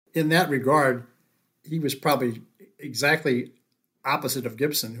in that regard, he was probably exactly opposite of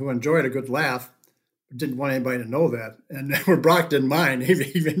Gibson, who enjoyed a good laugh, but didn't want anybody to know that. And where Brock didn't mind, he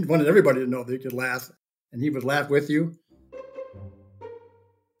even wanted everybody to know that he could laugh, and he would laugh with you.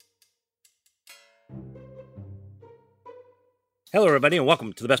 Hello, everybody, and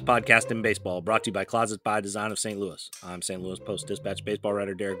welcome to the best podcast in baseball, brought to you by Closets by Design of St. Louis. I'm St. Louis Post-Dispatch baseball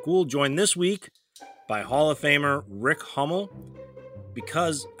writer Derek Gould, joined this week by Hall of Famer Rick Hummel,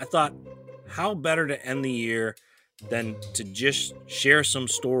 because I thought, how better to end the year than to just share some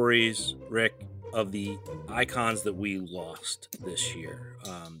stories, Rick, of the icons that we lost this year.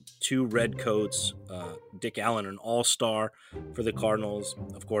 Two Redcoats, Dick Allen, an all-star for the Cardinals.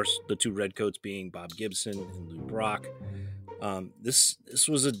 Of course, the two Redcoats being Bob Gibson and Lou Brock. This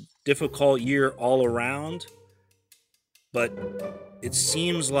was a difficult year all around, but it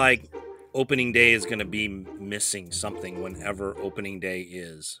seems like opening day is going to be missing something whenever opening day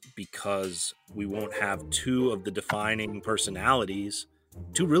is, because we won't have two of the defining personalities,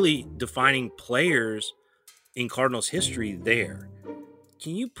 two really defining players in Cardinals history there.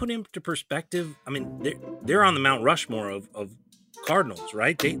 Can you put into perspective? I mean, they're on the Mount Rushmore of Cardinals,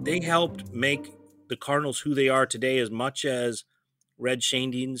 right? They helped make the Cardinals who they are today as much as Red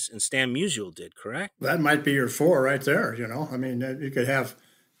Schoendienst and Stan Musial did, correct? That might be your four right there, you know. I mean, you could have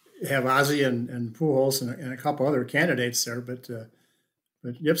Ozzie and Pujols and a couple other candidates there, but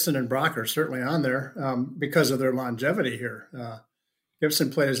Gibson and Brock are certainly on there because of their longevity here.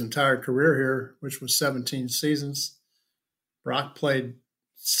 Gibson played his entire career here, which was 17 seasons. Brock played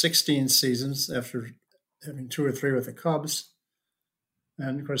 16 seasons after having 2 or 3 with the Cubs.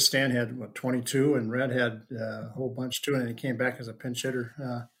 And, of course, Stan had, 22, and Red had a whole bunch, too, and he came back as a pinch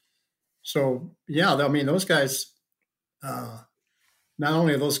hitter. So, yeah, I mean, those guys, not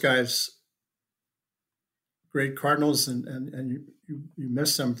only are those guys great Cardinals, and you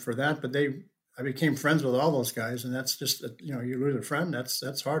miss them for that, but I became friends with all those guys, and that's just, you lose a friend,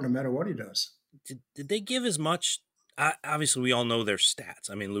 that's hard no matter what he does. Did they give as much? Obviously, we all know their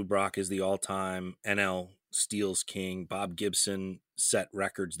stats. I mean, Lou Brock is the all-time NL steals king. Bob Gibson set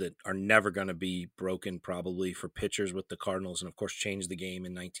records that are never going to be broken, probably, for pitchers with the Cardinals, and of course changed the game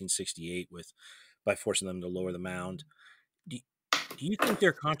in 1968 by forcing them to lower the mound. Do you think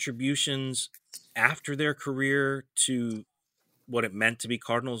their contributions after their career to what it meant to be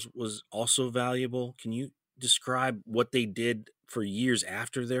Cardinals was also valuable? Can you describe what they did for years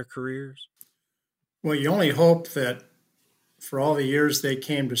after their careers? Well, you only hope that for all the years they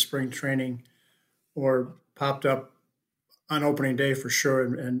came to spring training or popped up on opening day for sure,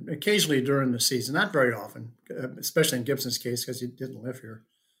 and occasionally during the season, not very often, especially in Gibson's case because he didn't live here.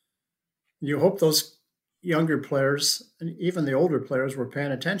 You hope those younger players and even the older players were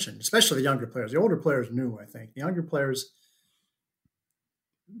paying attention, especially the younger players. The older players knew, I think. The younger players,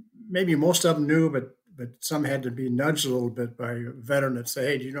 maybe most of them knew, but some had to be nudged a little bit by a veteran that say,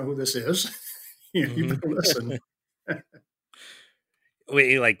 hey, do you know who this is? You better listen.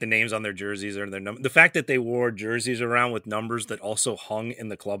 Wait, like the names on their jerseys or their number. The fact that they wore jerseys around with numbers that also hung in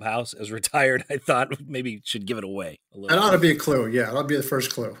the clubhouse as retired, I thought maybe should give it away a little. That ought to be a clue. Yeah, that'll be the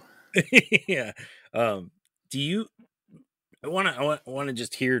first clue. Yeah. Do you? I want to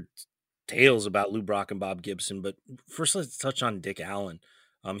just hear tales about Lou Brock and Bob Gibson, but first let's touch on Dick Allen.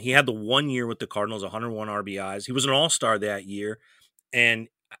 He had the 1 year with the Cardinals, 101 RBIs. He was an all-star that year, and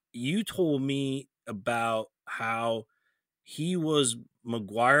you told me about how he was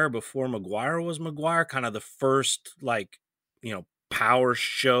McGwire before McGwire was McGwire, kind of the first, power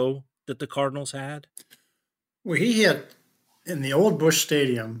show that the Cardinals had. Well, he hit in the old Busch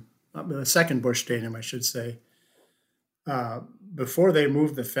Stadium, the second Busch Stadium, I should say, before they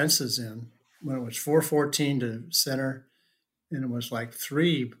moved the fences in, when it was 414 to center, and it was like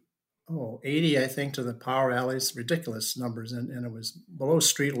 80, I think, to the power alleys, ridiculous numbers, and it was below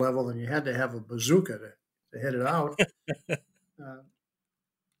street level, and you had to have a bazooka to hit it out.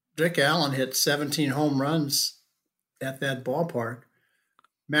 Dick Allen hit 17 home runs at that ballpark,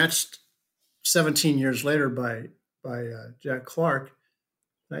 matched 17 years later by Jack Clark.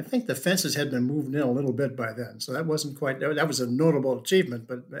 And I think the fences had been moved in a little bit by then, so that wasn't quite. That was a notable achievement.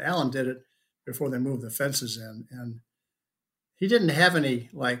 But Allen did it before they moved the fences in, and he didn't have any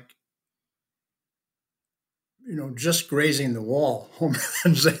just grazing the wall home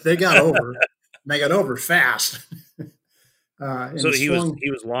runs. They got over. They got over fast. So he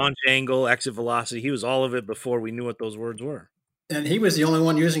was launch angle, exit velocity. He was all of it before we knew what those words were. And he was the only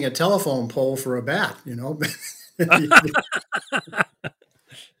one using a telephone pole for a bat,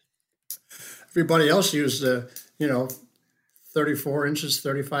 Everybody else used, 34 inches,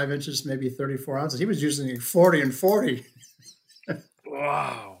 35 inches, maybe 34 ounces. He was using 40 and 40.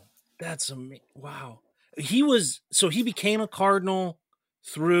 Wow. Wow. He became a Cardinal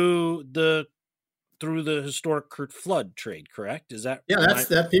through the historic Curt Flood trade, correct? Is that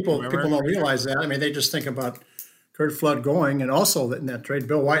that people don't realize that. I mean, they just think about Curt Flood going, and also that in that trade,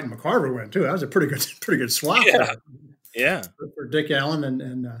 Bill White and McCarver went too. That was a pretty good swap. Yeah. For Dick Allen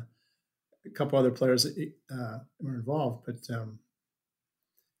and a couple other players that were involved. But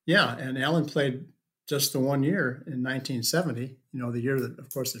and Allen played just the 1 year in 1970. The year that,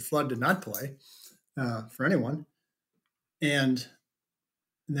 of course, that Flood did not play for anyone. And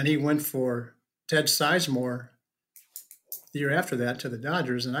then he went for Ted Sizemore the year after that to the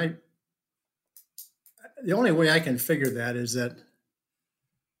Dodgers. And the only way I can figure that is that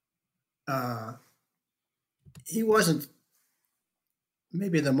he wasn't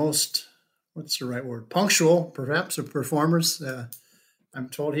maybe the most, what's the right word, punctual, perhaps, of performers. I'm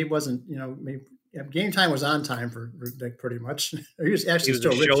told he wasn't, maybe game time was on time for Dick pretty much. He was actually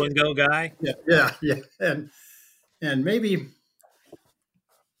still a show and go guy. Yeah. And maybe,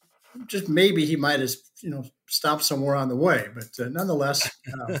 just maybe he might have, stopped somewhere on the way. But nonetheless,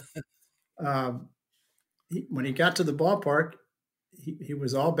 when he got to the ballpark, he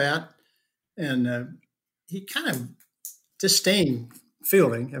was all bat, and he kind of disdained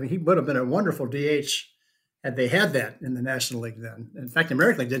fielding. I mean, he would have been a wonderful DH had they had that in the National League then. In fact, the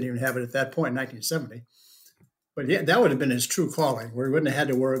American League didn't even have it at that point in 1970. But yeah, that would have been his true calling, where he wouldn't have had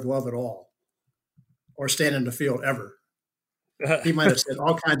to wear a glove at all or stand in the field ever. He might have set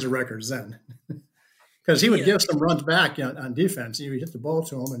all kinds of records then. Because he would give some runs back on defense. He would hit the ball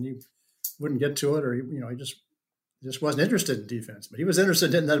to him, and he wouldn't get to it, or he just wasn't interested in defense. But he was interested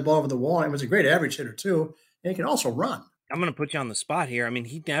in hitting that ball over the wall. And he was a great average hitter too, and he could also run. I'm going to put you on the spot here. I mean,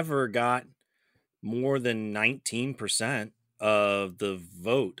 he never got more than 19% of the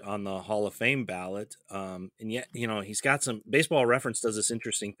vote on the Hall of Fame ballot, and yet he's got some. Baseball Reference does this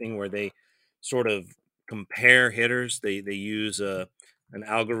interesting thing where they sort of compare hitters. They use an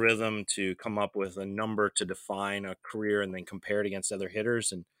algorithm to come up with a number to define a career and then compare it against other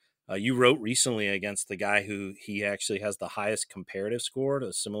hitters. And you wrote recently against the guy who he actually has the highest comparative score,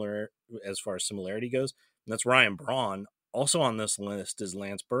 similar as far as similarity goes. And that's Ryan Braun. Also on this list is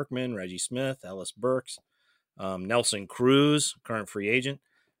Lance Berkman, Reggie Smith, Ellis Burks, Nelson Cruz, current free agent.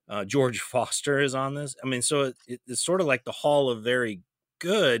 George Foster is on this. I mean, so it's sort of like the Hall of Very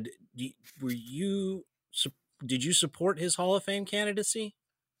Good. Did you support his Hall of Fame candidacy?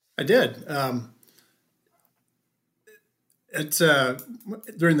 I did.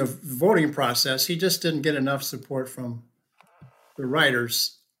 During the voting process, he just didn't get enough support from the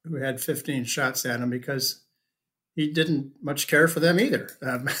writers who had 15 shots at him, because he didn't much care for them either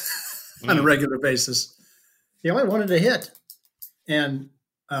on a regular basis. He only wanted to hit. And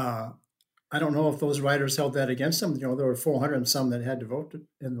I don't know if those writers held that against him. There were 400 and some that had to vote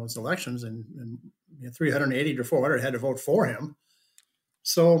in those elections, and 380 to 400 had to vote for him.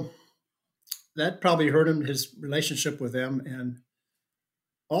 So that probably hurt him, his relationship with them. And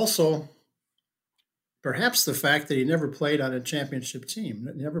also perhaps the fact that he never played on a championship team,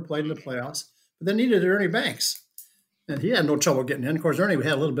 never played in the playoffs, but then needed Ernie Banks. And he had no trouble getting in. Of course, Ernie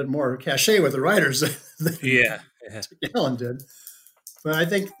had a little bit more cachet with the writers than Allen did. But I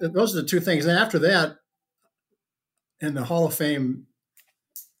think those are the two things. And after that, in the Hall of Fame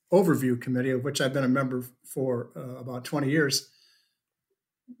Overview Committee, of which I've been a member for about 20 years,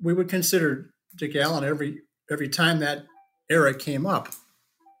 we would consider Dick Allen every time that era came up.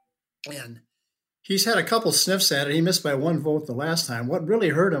 And he's had a couple sniffs at it. He missed by one vote the last time. What really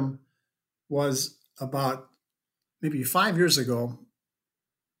hurt him was about maybe 5 years ago,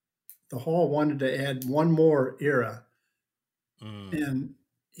 the Hall wanted to add one more era. And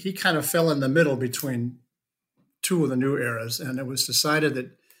he kind of fell in the middle between two of the new eras. And it was decided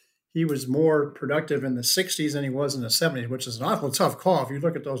that he was more productive in the 60s than he was in the 70s, which is an awful tough call if you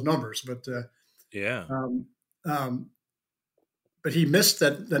look at those numbers. But but he missed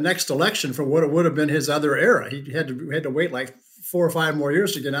the next election for what it would have been his other era. He had to wait like 4 or 5 more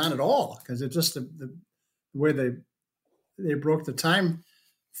years to get on at all, because it's just the way they broke the time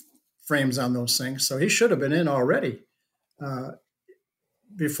frames on those things. So he should have been in already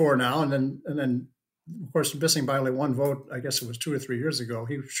before now. And then of course, missing by only one vote, I guess it was 2 or 3 years ago,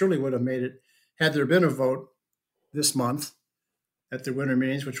 he surely would have made it had there been a vote this month at the winter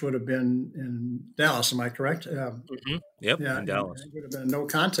meetings, which would have been in Dallas. Am I correct? Yep, yeah, in Dallas. It would have been a no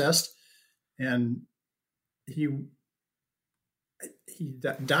contest. And he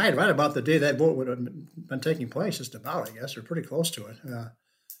died right about the day that vote would have been taking place, just about, I guess, or pretty close to it. But,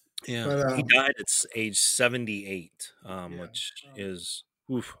 he died at age 78, which is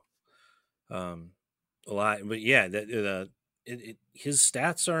a lot. But yeah, his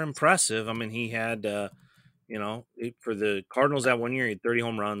stats are impressive. I mean, he had, for the Cardinals that 1 year, he had 30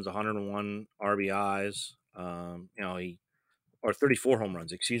 home runs, 101 RBIs, or 34 home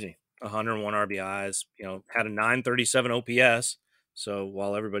runs, excuse me, 101 RBIs, had a 937 OPS. So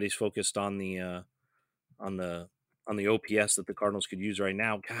while everybody's focused on the OPS that the Cardinals could use right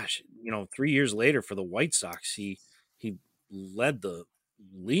now, gosh, 3 years later for the White Sox, he led the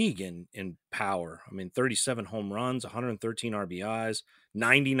league in power. I mean, 37 home runs, 113 RBIs,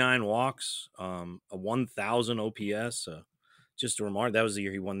 99 walks, a 1,000 OPS. Just a remark. That was the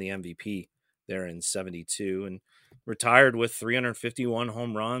year he won the MVP there in 72 and retired with 351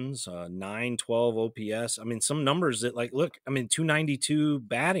 home runs, 912 OPS. I mean, some numbers that 292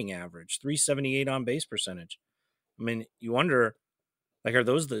 batting average, 378 on base percentage. I mean, you wonder,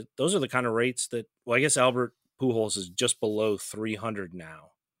 those are the kind of rates that, well, I guess Albert Pujols is just below 300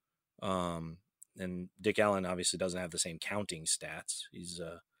 now. And Dick Allen obviously doesn't have the same counting stats. He's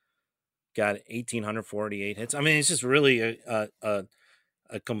got 1,848 hits. I mean, it's just really a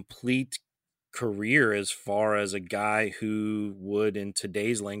complete career as far as a guy who would, in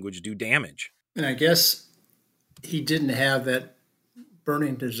today's language, do damage. And I guess he didn't have that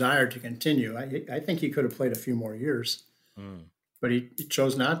burning desire to continue. I think he could have played a few more years, but he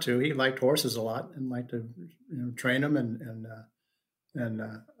chose not to. He liked horses a lot and liked to train them and I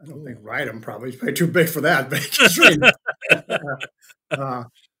don't think ride them. Probably he's probably too big for that, but just train them. I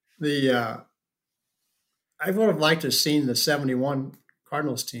would have liked to have seen the 71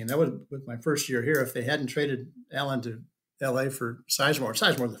 Cardinals team. That was with my first year here. If they hadn't traded Allen to LA for Sizemore's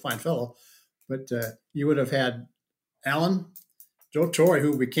a fine fellow, but you would have had Allen, Joe Torre,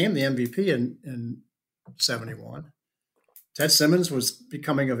 who became the MVP in 71. Ted Simmons was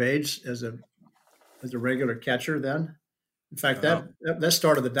becoming of age as a regular catcher then. In fact, that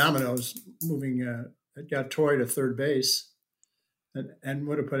started the dominoes moving. It got Torre to third base, and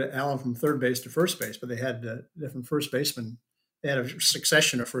would have put Allen from third base to first base. But they had different first basemen. They had a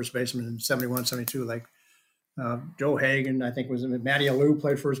succession of first basemen in 71, 72, like Joe Hagan, I think was Matty Alou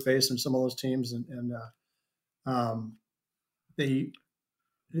played first base in some of those teams, and they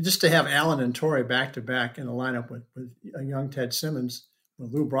just to have Allen and Torre back to back in a lineup with a young Ted Simmons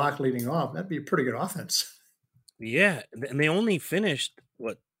with Lou Brock leading off, that'd be a pretty good offense. Yeah, and they only finished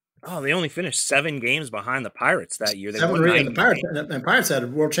 7 games behind the Pirates that year. They won 9 games. The Pirates had a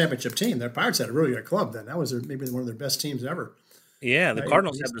world championship team. The Pirates had a really good club then. That was maybe one of their best teams ever. Yeah, the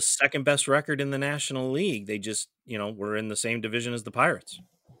Cardinals had the second best record in the National League. They just, were in the same division as the Pirates.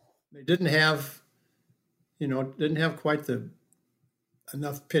 They didn't have quite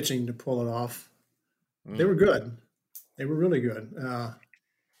enough pitching to pull it off. They were good. They were really good.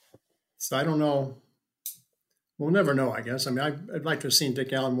 So I don't know. We'll never know, I guess. I mean, I'd like to have seen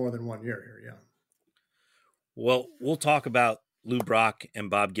Dick Allen more than 1 year here, yeah. Well, we'll talk about Lou Brock and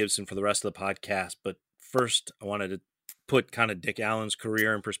Bob Gibson for the rest of the podcast, but first I wanted to put kind of Dick Allen's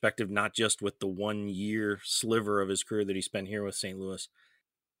career in perspective, not just with the 1 year sliver of his career that he spent here with St. Louis.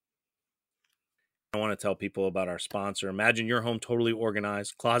 I want to tell people about our sponsor. Imagine your home totally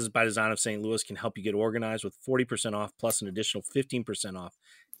organized. Closets by Design of St. Louis can help you get organized with 40% off plus an additional 15% off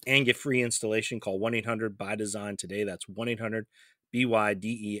and get free installation. Call 1-800-BY-DESIGN today. That's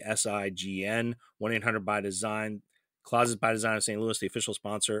 1-800-BYDESIGN, 1-800-BY-DESIGN. Closets by Design of St. Louis, the official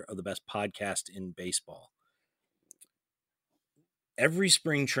sponsor of the best podcast in baseball. Every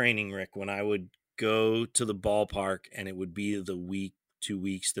spring training, Rick, when I would go to the ballpark and it would be the week, 2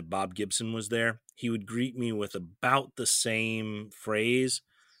 weeks that Bob Gibson was there, he would greet me with about the same phrase,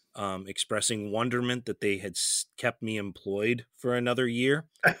 expressing wonderment that they had kept me employed for another year.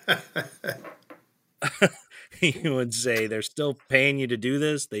 He would say, they're still paying you to do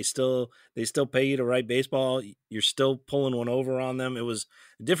this. They still pay you to write baseball. You're still pulling one over on them. It was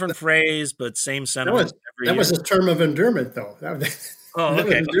a different phrase, but same sentiment. That was a term of endearment, though. Oh,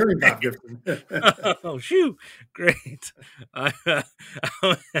 okay. Oh, shoot. Great. I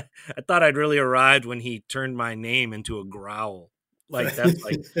thought I'd really arrived when he turned my name into a growl.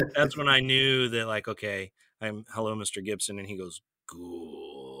 That's when I knew that, okay, hello, Mr. Gibson. And he goes,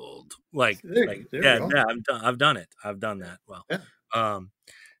 Gould. I've done it. I've done that. Well, yeah.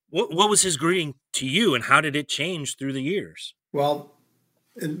 What was his greeting to you and how did it change through the years? Well,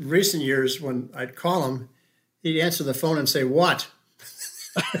 in recent years, when I'd call him, he'd answer the phone and say, "What?"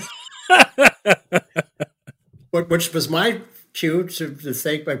 Which was my cue to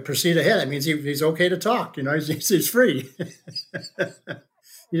think, proceed ahead. That means he's okay to talk. He's free.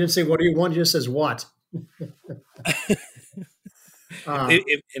 He didn't say, "What do you want?" He just says, "What?"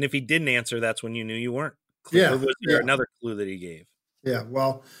 If he didn't answer, that's when you knew you weren't. Or was there another clue that he gave? Yeah.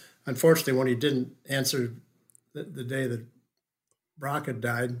 Well, unfortunately, when he didn't answer the day that Brock had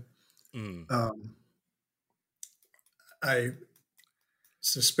died, I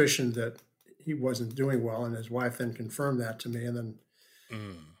suspicioned that he wasn't doing well, and his wife then confirmed that to me. And then,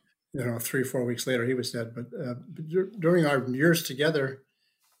 3 or 4 weeks later, he was dead. But during our years together,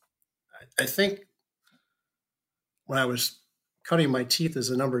 I think when I was cutting my teeth as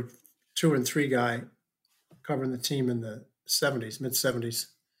a number 2 and 3 guy, covering the team in the mid 70s,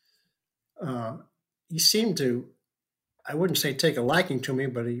 he seemed to, I wouldn't say take a liking to me,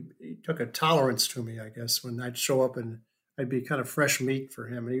 but he took a tolerance to me, I guess, when I'd show up and I'd be kind of fresh meat for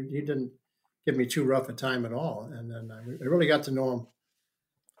him. And he didn't give me too rough a time at all. And then I really got to know him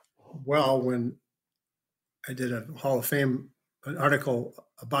well when I did a Hall of Fame, an article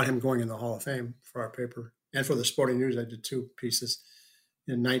about him going in the Hall of Fame for our paper. And for the Sporting News, I did 2 pieces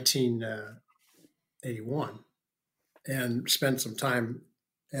in 1981 and spent some time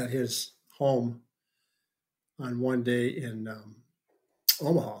at his home on one day in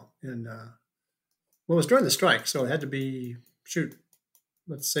Omaha. And it was during the strike, so it had to be,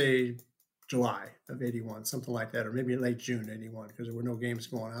 let's say July of 81, something like that, or maybe late June 81, because there were no games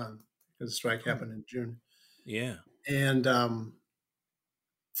going on because the strike happened in June. Yeah. And the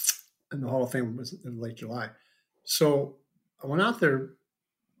Hall of Fame was in late July. So I went out there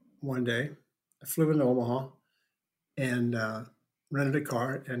one day. I flew into Omaha and rented a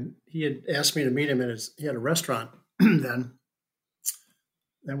car, and he had asked me to meet him he had a restaurant then.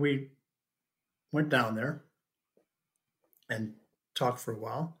 And we went down there and talked for a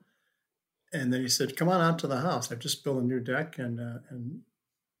while. And then he said, "Come on out to the house. I've just built a new deck, and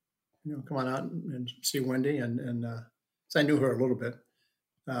come on out and see Wendy." And so I knew her a little bit,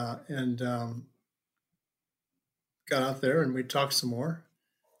 and got out there and we talked some more.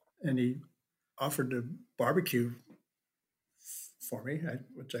 And he offered to barbecue for me,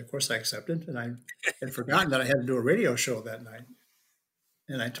 which of course I accepted. And I had forgotten that I had to do a radio show that night.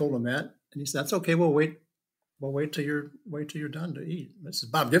 And I told him that, and he said, "That's okay. We'll wait till you're done to eat." This is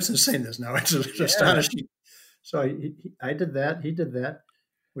Bob Gibson saying this now. It's astonishing. So I did that. He did that.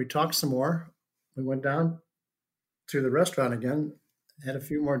 We talked some more. We went down to the restaurant again, had a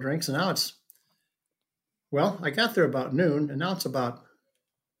few more drinks, and now I got there about noon, and now it's about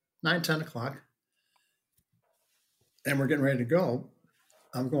 9, 10 o'clock, and we're getting ready to go.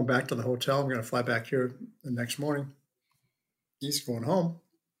 I'm going back to the hotel. I'm going to fly back here the next morning. He's going home.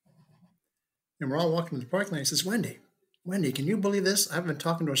 And we're all walking to the parking lot. He says, Wendy, can you believe this? I've been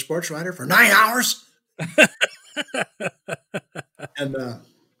talking to a sports writer for 9 hours. And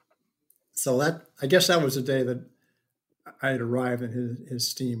so I guess that was the day that I had arrived in his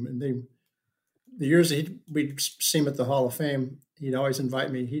esteem. And the years that we'd see him at the Hall of Fame, he'd always invite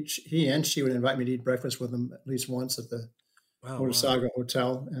me. He and she would invite me to eat breakfast with him at least once at the Osaga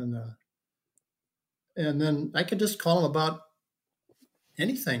Hotel. And then I could just call him about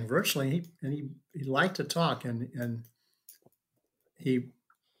anything virtually. He liked to talk, and he,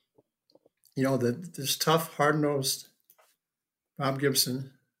 this tough, hard-nosed Bob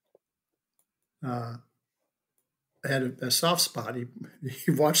Gibson had a soft spot. He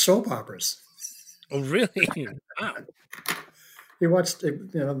watched soap operas. Oh, really? Wow. He watched,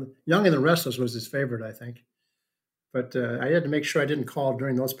 Young and the Restless was his favorite, I think. But I had to make sure I didn't call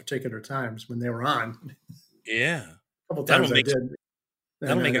during those particular times when they were on. Yeah. A couple times I did.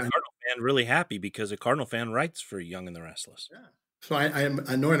 That'll make a Cardinal fan really happy, because a Cardinal fan writes for Young and the Restless. Yeah. So I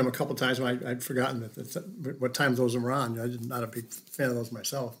annoyed him a couple times when I'd forgotten what times those were on. I'm not a big fan of those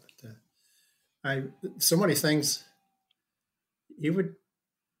myself. But so many things. He would,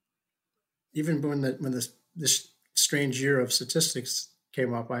 even when this strange year of statistics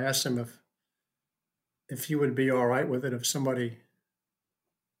came up, I asked him if he would be all right with it if somebody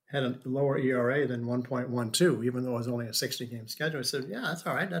had a lower ERA than 1.12, even though it was only a 60-game schedule. I said, yeah, that's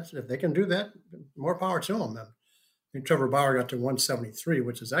all right. If they can do that, more power to them. I mean, Trevor Bauer got to 173,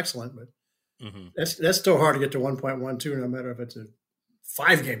 which is excellent, but that's still hard to get to 1.12, no matter if it's a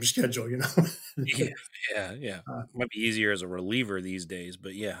 5-game schedule, Yeah. Might be easier as a reliever these days,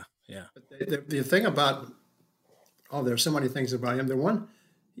 but yeah. The thing about, there's so many things about him.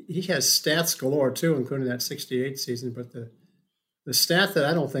 He has stats galore too, including that 68 season, but the stat that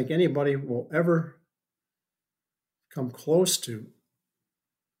I don't think anybody will ever come close to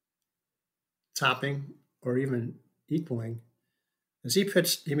topping or even equaling is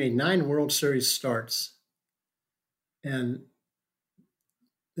he made 9 World Series starts. And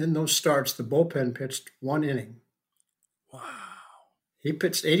in those starts, the bullpen pitched 1 inning. Wow. He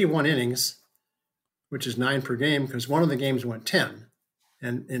pitched 81 innings, which is 9 per game, because one of the games went 10.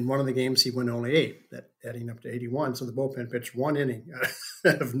 And in one of the games, he went only 8, that adding up to 81. So the bullpen pitched 1 inning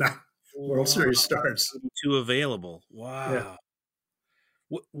out of 9 World Series starts. 2 available. Wow.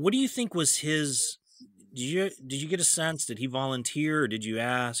 What do you think was his? Did you get a sense? Did he volunteer, or did you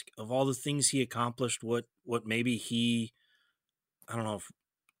ask? Of all the things he accomplished, what maybe he? I don't know if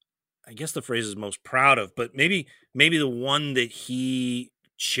I guess the phrase is most proud of, but maybe the one that he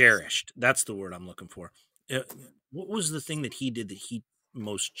cherished. That's the word I'm looking for. What was the thing that he did that he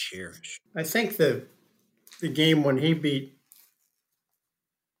most cherished? I think the game when he beat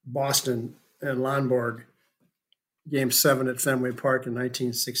Boston and Lonborg, Game 7 at Fenway Park in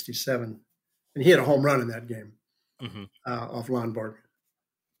 1967, and he had a home run in that game off Lonborg.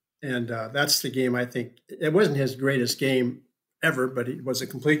 And that's the game, I think. It wasn't his greatest game ever, but it was a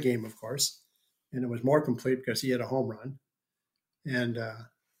complete game, of course. And it was more complete because he had a home run. And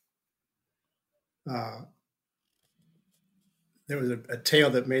there was a tale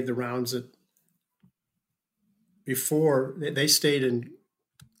that made the rounds that before they stayed in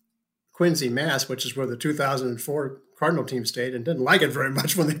Quincy, Mass, which is where the 2004 Cardinal team stayed, and didn't like it very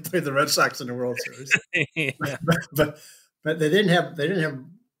much when they played the Red Sox in the World Series. but they didn't have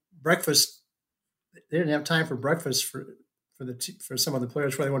breakfast. They didn't have time for breakfast for some of the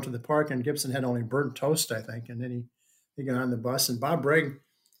players before they went to the park, and Gibson had only burnt toast, I think. And then he got on the bus, and Bob Brigg,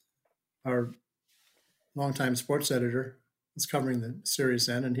 our longtime sports editor, was covering the series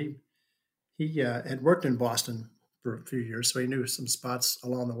then, and he had worked in Boston for a few years, so he knew some spots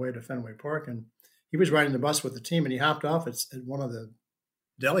along the way to Fenway Park. And he was riding the bus with the team, and he hopped off at one of the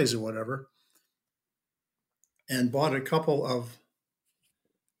delis or whatever and bought a couple of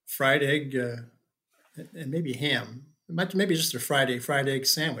fried egg and maybe ham, maybe just a fried egg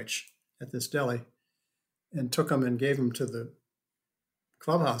sandwich at this deli, and took them and gave them to the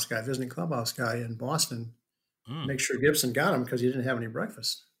visiting clubhouse guy in Boston, make sure Gibson got them because he didn't have any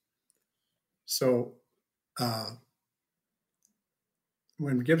breakfast. So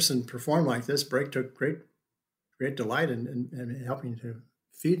when Gibson performed like this, Brigg took great delight in helping to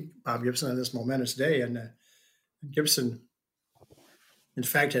feed Bob Gibson on this momentous day. And Gibson, in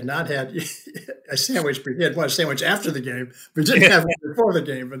fact, had not had a sandwich. He had one sandwich after the game, but didn't have one before the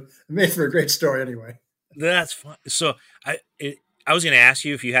game. But it made for a great story anyway. That's fun. So I was going to ask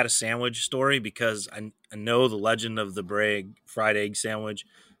you if you had a sandwich story, because I know the legend of the Brigg fried egg sandwich.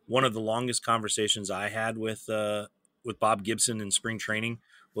 One of the longest conversations I had with Bob Gibson in spring training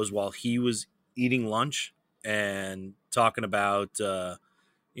was while he was eating lunch and talking about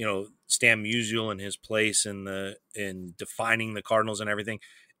Stan Musial and his place in defining the Cardinals and everything.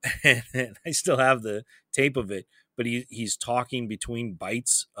 And I still have the tape of it, but he's talking between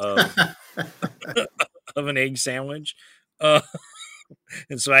bites of of an egg sandwich.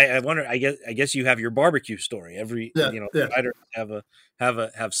 And so I wonder, I guess you have your barbecue story. Writer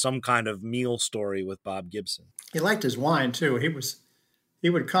have some kind of meal story with Bob Gibson. He liked his wine too. He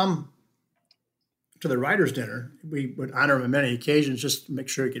would come to the writers' dinner. We would honor him on many occasions just to make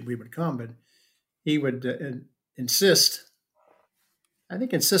sure we would come, but he would insist. I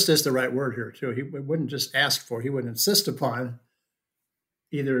think insist is the right word here too. He wouldn't just ask for, he would insist upon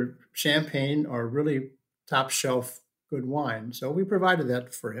either champagne or really top shelf good wine. So we provided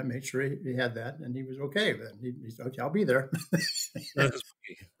that for him, made sure he had that, and he was okay then. He said, okay, I'll be there.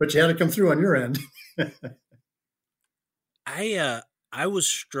 But you had to come through on your end. I was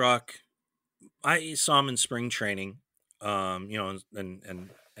struck. I saw him in spring training, and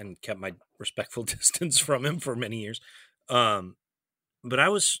kept my respectful distance from him for many years. But I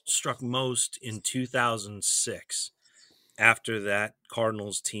was struck most in 2006 after that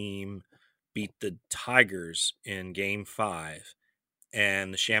Cardinals team beat the Tigers in Game 5,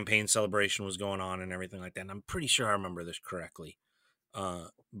 and the champagne celebration was going on and everything like that. And I'm pretty sure I remember this correctly.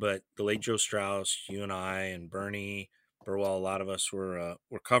 But the late Joe Strauss, you and I and Bernie Burwell, a lot of us were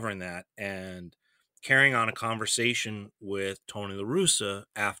covering that and carrying on a conversation with Tony La Russa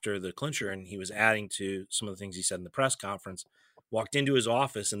after the clincher, and he was adding to some of the things he said in the press conference. Walked into his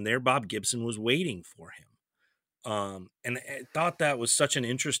office, and there Bob Gibson was waiting for him. And I thought that was such an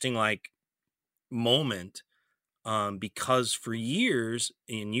interesting moment, because for years,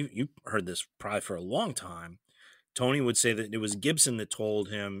 and you heard this probably for a long time, Tony would say that it was Gibson that told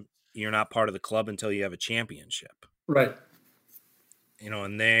him, you're not part of the club until you have a championship. Right.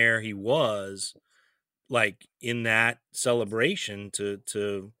 And there he was, in that celebration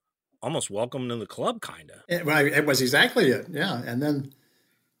to almost welcome to the club, kind of. It was exactly it, yeah. And then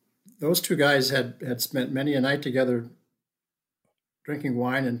those two guys had spent many a night together drinking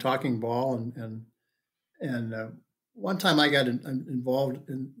wine and talking ball. And one time I got involved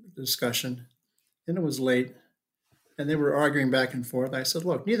in the discussion, and it was late, and they were arguing back and forth. I said,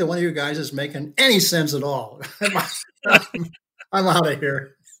 look, neither one of you guys is making any sense at all. I'm out of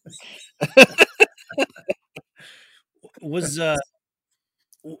here. Was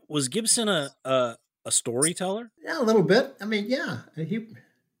Was Gibson a storyteller? Yeah, a little bit. I mean, yeah,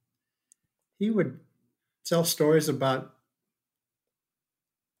 he would tell stories about,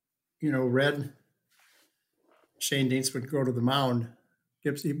 Red Shane Deans would go to the mound.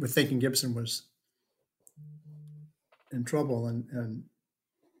 Gibson, he was thinking Gibson was in trouble, and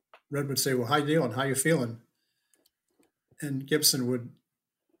Red would say, "Well, how you doing? How you feeling?" And Gibson would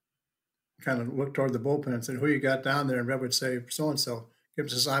kind of look toward the bullpen and say, "Who you got down there?" And Red would say, "So and so."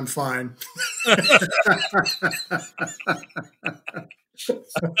 Gibson says, "I'm fine." That's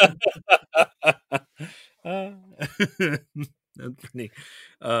funny.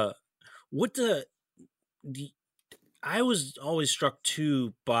 What the I was always struck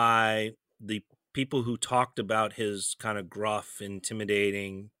too by the people who talked about his kind of gruff,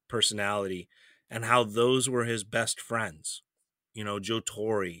 intimidating personality and how those were his best friends. Joe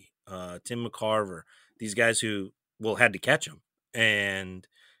Torre, Tim McCarver, these guys who had to catch him and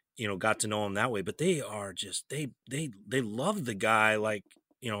got to know him that way. But they are just they love the guy like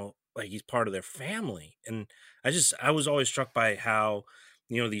like he's part of their family. And I was always struck by how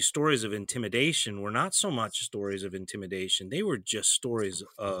these stories of intimidation were not so much stories of intimidation. They were just stories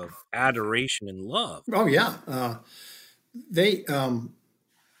of adoration and love. Oh yeah, they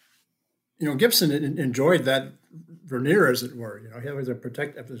Gibson enjoyed that veneer, as it were. He was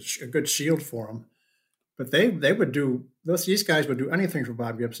a good shield for him. But they would do these guys would do anything for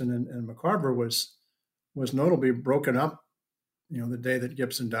Bob Gibson, and McCarver was notably broken up. The day that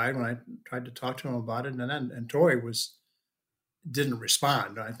Gibson died, when I tried to talk to him about it, and Torre didn't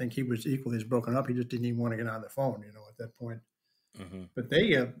respond. I think he was equally as broken up. He just didn't even want to get on the phone, at that point. Mm-hmm. But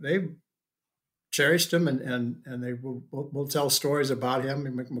they cherished him, and they will tell stories about him.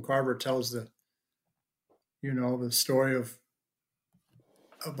 And McCarver tells the story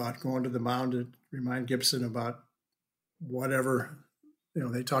about going to the mound to remind Gibson about whatever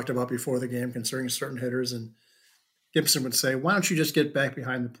they talked about before the game concerning certain hitters, and Gibson would say, "Why don't you just get back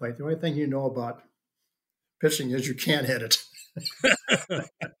behind the plate? The only thing you know about pitching is you can't hit it."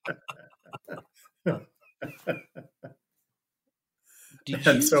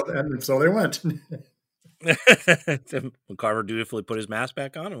 So they went. McCarver dutifully put his mask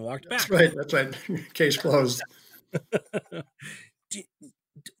back on and walked back. That's right. Case closed.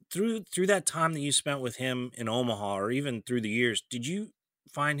 Through that time that you spent with him in Omaha, or even through the years, did you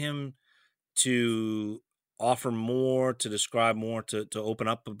find him to offer more, to describe more, to open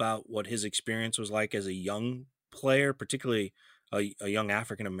up about what his experience was like as a young player, particularly a young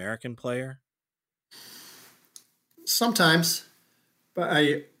African-American player? Sometimes, but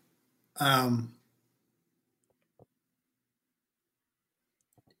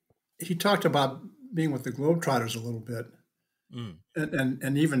he talked about being with the Globetrotters a little bit,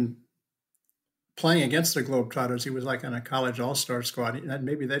 and even playing against the Globetrotters. He was like on a college all-star squad, and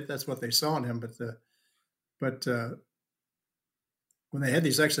maybe that's what they saw in him. But when they had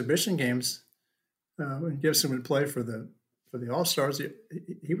these exhibition games, when Gibson would play for the All-Stars,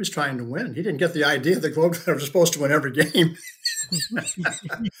 he was trying to win. He didn't get the idea that Globetrotters were supposed to win every game.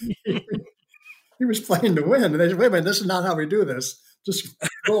 He was playing to win. And they said, "Wait a minute, this is not how we do this. Just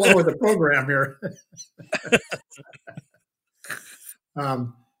go along with the program here."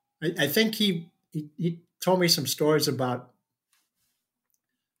 I think he told me some stories about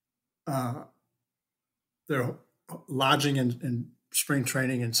their lodging in spring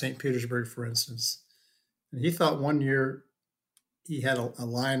training in St. Petersburg, for instance. And he thought one year he had a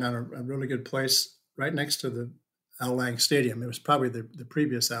line on a really good place right next to the Al Lang Stadium. It was probably the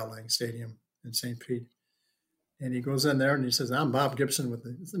previous Al Lang Stadium in St. Pete. And he goes in there and he says, "I'm Bob Gibson with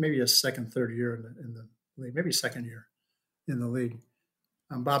maybe a third year in the league, maybe second year in the league.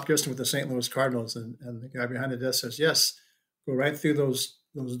 I'm Bob Gibson with the St. Louis Cardinals." And the guy behind the desk says, "Yes, go right through those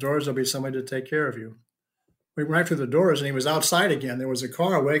doors. There'll be somebody to take care of you." We went right through the doors, and he was outside again. There was a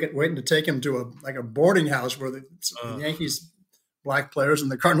car waiting to take him to a boarding house where the Yankees black players and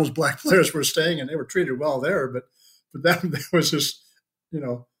the Cardinals black players were staying, and they were treated well there. But that was just,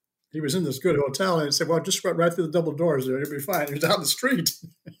 he was in this good hotel, and he said, "Well, just right through the double doors there, you'll be fine." He was down the street.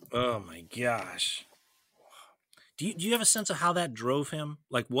 Oh my gosh! Do you have a sense of how that drove him?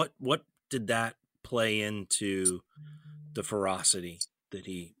 Like, what did that play into the ferocity that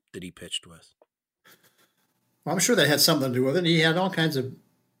he pitched with? Well, I'm sure that had something to do with it. He had all kinds of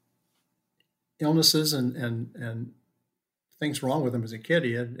illnesses and things wrong with him as a kid.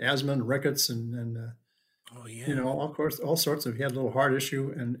 He had asthma and rickets and oh yeah, of course, all sorts of. He had a little heart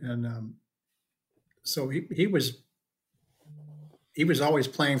issue, and so he was always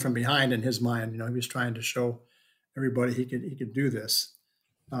playing from behind in his mind. He was trying to show everybody he could do this,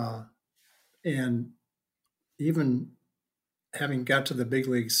 and even having got to the big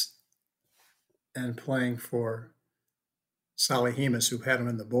leagues and playing for Sally Hemus, who had him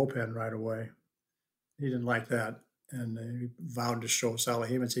in the bullpen right away, he didn't like that. And he vowed to show Sally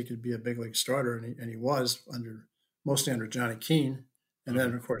Hemus he could be a big league starter, and he was mostly under Johnny Keane, and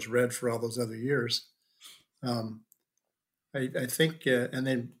then of course Red for all those other years. I think, and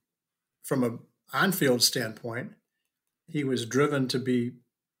then from a on-field standpoint, he was driven to be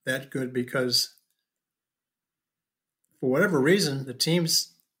that good because, for whatever reason, the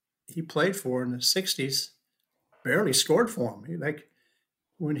teams he played for in the '60s barely scored for him.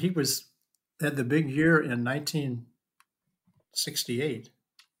 When he had the big year in 1968,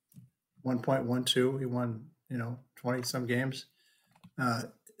 1.12, he won 20 some games.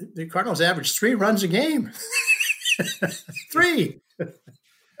 The Cardinals averaged 3 runs a game. 3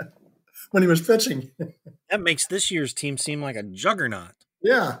 when he was pitching. That makes this year's team seem like a juggernaut.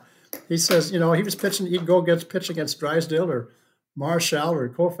 Yeah. He says, he was pitching, he'd go pitch against Drysdale or Marshall or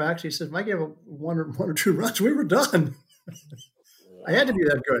Koufax. He says, if I gave up one or two runs, we were done. I had to be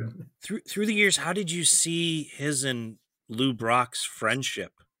that good. Through the years, how did you see his and Lou Brock's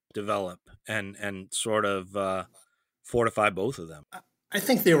friendship develop and sort of fortify both of them? I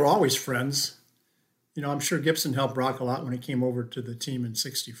think they were always friends. I'm sure Gibson helped Brock a lot when he came over to the team in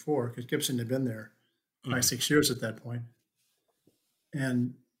 '64 because Gibson had been there 6 years at that point.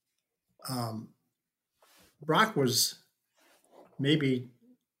 And Brock was maybe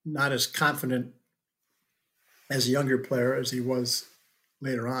not as confident as a younger player as he was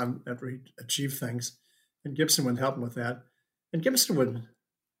later on after he achieved things. And Gibson would help him with that. And Gibson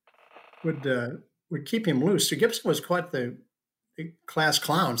would keep him loose. So Gibson was quite the class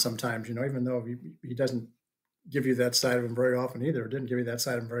clown sometimes, even though he doesn't give you that side of him very often either, or didn't give you that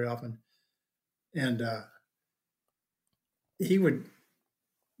side of him very often. And he would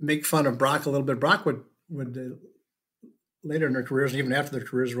make fun of Brock a little bit. Brock would later in their careers, and even after their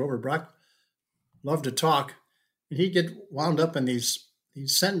careers were over, Brock loved to talk, and he'd get wound up in these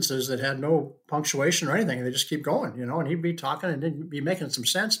sentences that had no punctuation or anything, and they just keep going, and he'd be talking and it'd be making some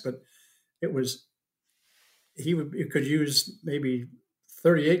sense, but he could use maybe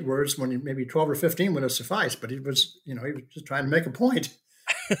 38 words when maybe 12 or 15 would have sufficed, but he was just trying to make a point.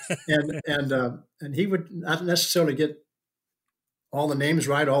 and he would not necessarily get all the names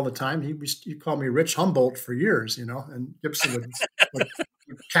right all the time. He called me Rich Humboldt for years, and Gibson would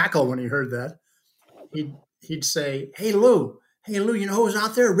cackle when he heard that. He'd say, Hey Lou, you know who's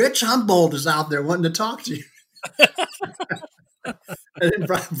out there? Rich Humboldt is out there wanting to talk to you. And then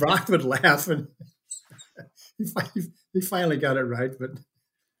Brock would laugh, and he finally got it right, but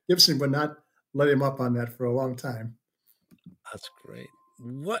Gibson would not let him up on that for a long time. That's great.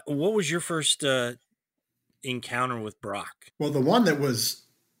 What was your first encounter with Brock? Well, the one that was,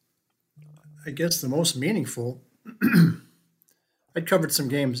 I guess, the most meaningful, I'd covered some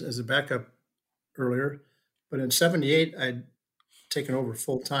games as a backup earlier, but in '78, I'd taken over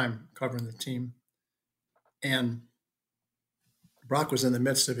full-time covering the team, and Brock was in the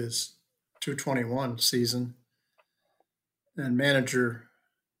midst of his 221 season, and manager,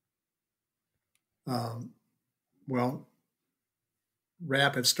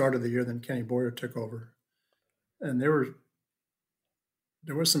 Rapp had started the year, then Kenny Boyer took over, and there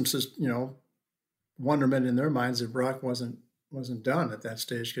was some wonderment in their minds that Brock wasn't done at that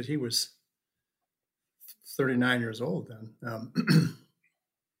stage because he was 39 years old then,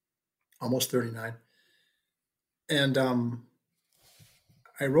 almost 39, and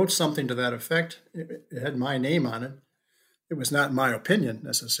I wrote something to that effect. It had my name on it. It was not my opinion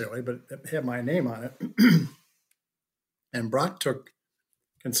necessarily, but it had my name on it. And Brock took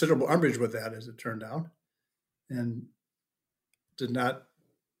considerable umbrage with that, as it turned out, and did not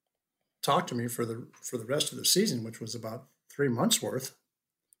talk to me for the rest of the season, which was about 3 months worth.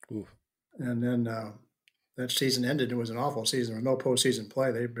 Ooh. And then that season ended. It was an awful season. There was no postseason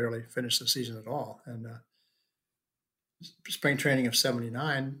play. They barely finished the season at all. And spring training of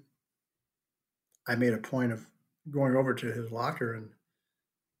 '79, I made a point of going over to his locker and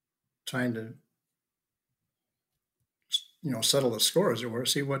trying to, settle the score, as it were,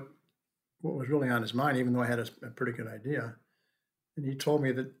 see what was really on his mind, even though I had a pretty good idea. And he told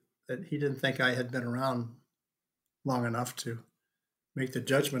me that he didn't think I had been around long enough to make the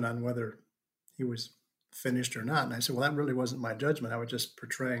judgment on whether he was finished or not. And I said, well, that really wasn't my judgment. I was just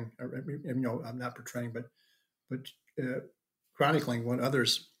portraying, I'm not portraying, but chronicling what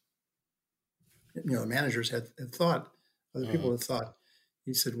others, the managers had thought, other people had thought.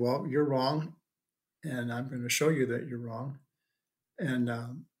 He said, well, you're wrong, and I'm going to show you that you're wrong. And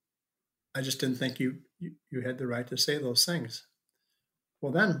I just didn't think you had the right to say those things.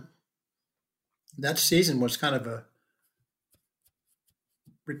 Well, then that season was kind of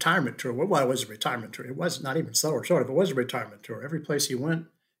retirement tour. Well, it was a retirement tour. It was not even so short of it was a retirement tour. Every place he went,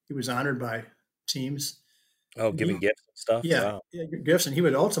 he was honored by teams. Oh, And giving gifts and stuff. yeah, Wow. yeah, gifts, and he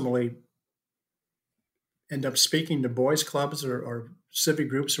would ultimately end up speaking to boys clubs or civic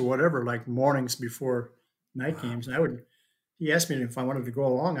groups or whatever, like mornings before night Wow. games. And he asked me if I wanted to go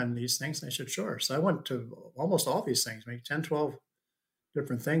along on these things. And I said, sure. So I went to almost all these things, maybe 10, 12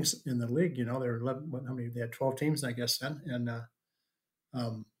 different things in the league. There were 11, how many? They had 12 teams, I guess, then. And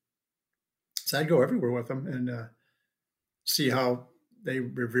um, so I'd go everywhere with them and see how they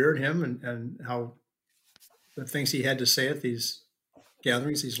revered him and how the things he had to say at these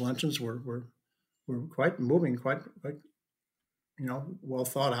gatherings, these luncheons were quite moving, quite well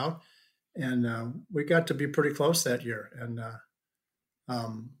thought out. And we got to be pretty close that year. And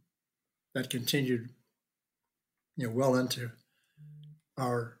um, that continued, well into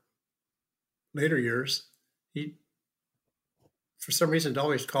our later years. He, for some reason,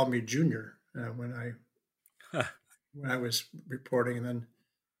 always called me Junior when I was reporting, and then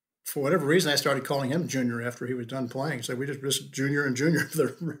for whatever reason, I started calling him Junior after he was done playing. So we just Junior and Junior for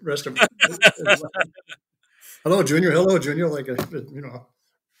the rest of. Hello, Junior. Hello, Junior. Is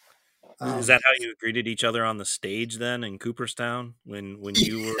that how you greeted each other on the stage then in Cooperstown when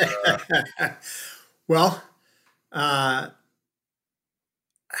you were? Well, I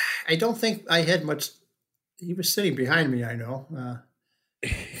don't think I had much. He was sitting behind me. I know. I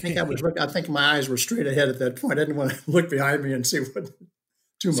think my eyes were straight ahead at that point. I didn't want to look behind me and see what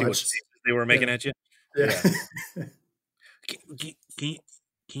too See much. what faces they were making at you. Yeah. Can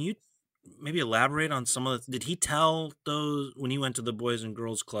you maybe elaborate on some of the, did he tell those when he went to the Boys and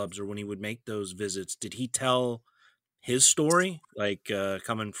Girls Clubs or when he would make those visits, did he tell his story, like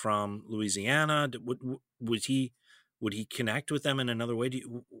coming from Louisiana? Would he connect with them in another way?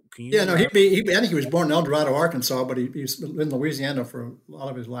 Can you? Yeah, no, I think he was born in El Dorado, Arkansas, but he was in Louisiana for a lot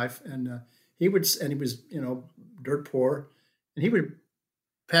of his life, and he was dirt poor, and he would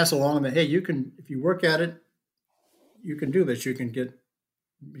pass along that, hey, you can, if you work at it, you can do this. You can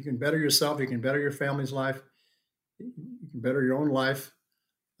better yourself. You can better your family's life. You can better your own life,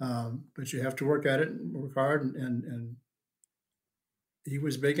 but you have to work at it and work hard. And he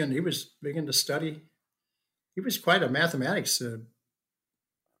was big into study. He was quite a mathematics.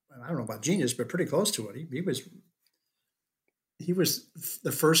 I don't know about genius, but pretty close to it. He was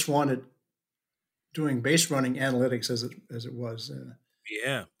the first one at doing base running analytics as it was.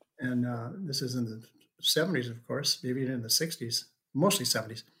 Yeah. And this is in the 70s, of course, maybe in the 60s, mostly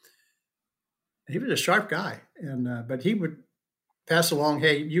 70s. And he was a sharp guy, and but he would pass along,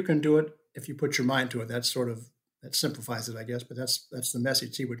 hey, you can do it if you put your mind to it. That simplifies it, I guess, but that's the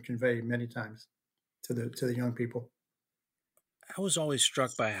message he would convey many times to the young people. I was always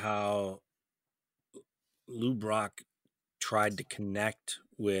struck by how Lou Brock tried to connect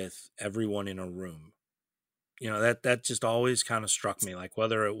with everyone in a room. That just always kind of struck me, like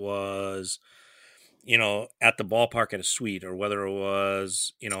whether it was, at the ballpark at a suite, or whether it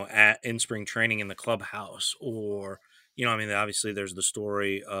was, in spring training in the clubhouse, or, obviously there's the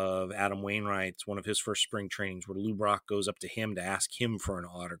story of Adam Wainwright's, one of his first spring trainings where Lou Brock goes up to him to ask him for an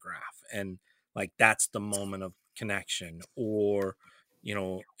autograph. And like, that's the moment of connection. Or,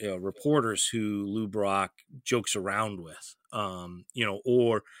 reporters who Lou Brock jokes around with,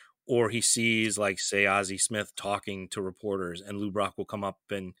 or he sees, like, say, Ozzie Smith talking to reporters, and Lou Brock will come up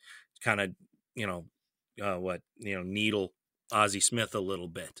and kind of, needle Ozzie Smith a little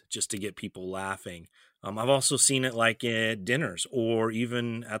bit just to get people laughing. I've also seen it like at dinners or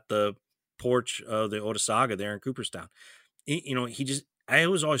even at the porch of the Otesaga there in Cooperstown. I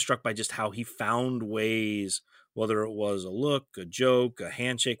was always struck by just how he found ways, whether it was a look, a joke, a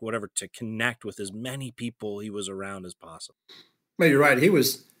handshake, whatever, to connect with as many people he was around as possible. Well, you're right. He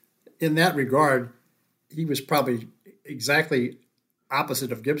was, in that regard, he was probably exactly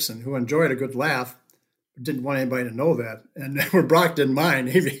opposite of Gibson, who enjoyed a good laugh, but didn't want anybody to know that. And where Brock didn't mind,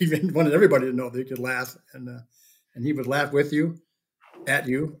 he even wanted everybody to know that he could laugh, and he would laugh with you, at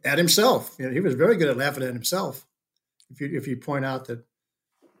himself. He was very good at laughing at himself. If you point out that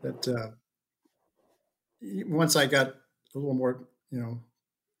once I got a little more,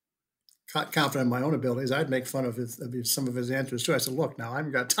 confident in my own abilities, I'd make fun of some of his answers too. I said, "Look, now I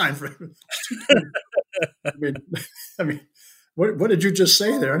haven't got time for it." I mean, what did you just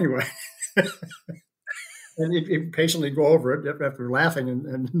say there anyway? And he'd patiently go over it after laughing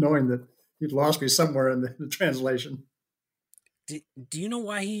and knowing that he'd lost me somewhere in the translation. Do you know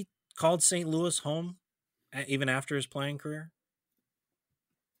why he called St. Louis home, even after his playing career?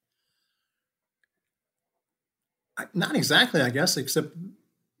 Not exactly, I guess, except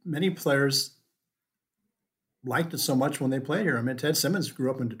many players liked it so much when they played here. I mean, Ted Simmons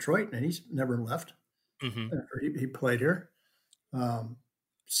grew up in Detroit, and he's never left. Mm-hmm. He played here.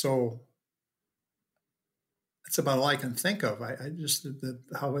 So that's about all I can think of. I just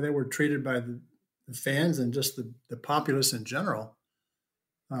how they were treated by the fans and just the populace in general.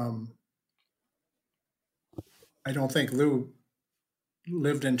 I don't think Lou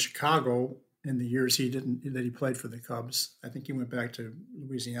lived in Chicago in the years that he played for the Cubs. I think he went back to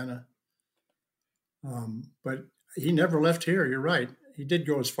Louisiana. But he never left here. You're right. He did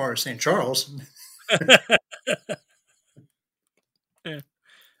go as far as St. Charles. Yeah.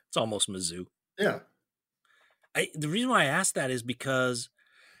 It's almost Mizzou. Yeah. The reason why I asked that is because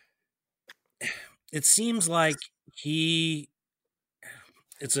it seems like it's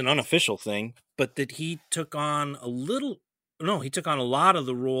an unofficial thing, but that he took on a lot of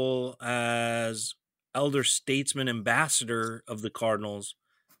the role as elder statesman ambassador of the Cardinals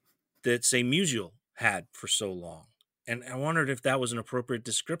that, say, Musial had for so long. And I wondered if that was an appropriate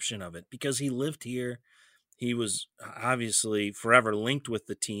description of it, because he lived here. He was obviously forever linked with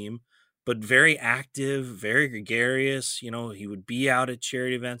the team, but very active, very gregarious. He would be out at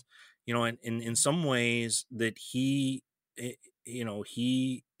charity events, and in some ways that he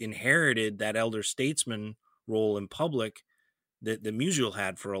inherited that elder statesman role in public that the Musial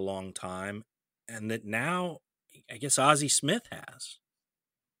had for a long time, and that now I guess Ozzie Smith has.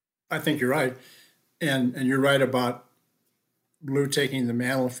 I think you're right. And you're right about Lou taking the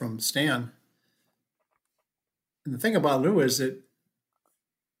mantle from Stan. And the thing about Lou is that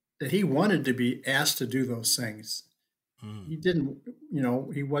he wanted to be asked to do those things. He didn't,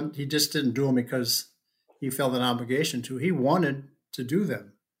 he just didn't do them because he felt an obligation to. He wanted to do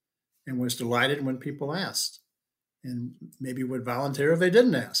them and was delighted when people asked, and maybe would volunteer if they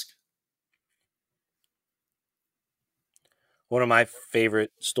didn't ask. One of my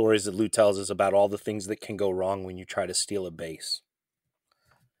favorite stories that Lou tells is about all the things that can go wrong when you try to steal a base,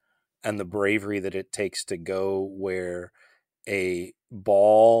 and the bravery that it takes to go where a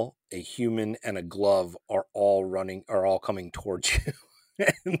ball, a human, and a glove are all coming towards you.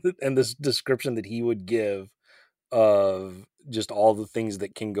 and this description that he would give of just all the things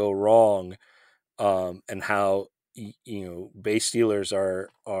that can go wrong, and how base stealers are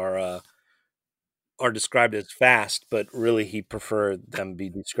described as fast, but really he preferred them be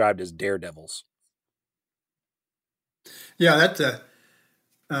described as daredevils. Yeah, that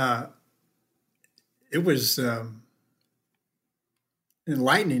it was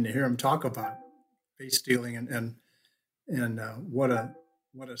enlightening to hear him talk about base stealing and what a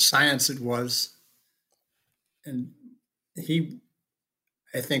science it was. And he,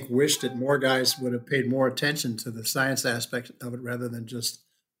 I think, wished that more guys would have paid more attention to the science aspect of it rather than just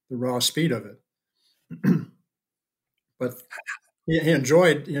the raw speed of it. But he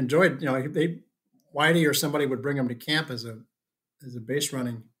enjoyed, Whitey or somebody would bring him to camp as a base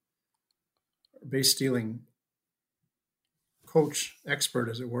stealing coach, expert,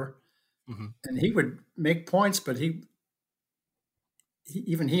 as it were. Mm-hmm. And he would make points, but he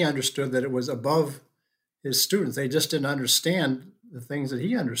understood that it was above his students. They just didn't understand the things that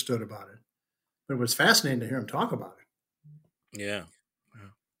he understood about it. But it was fascinating to hear him talk about it. Yeah.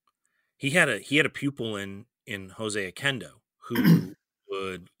 He had a pupil in Jose Oquendo who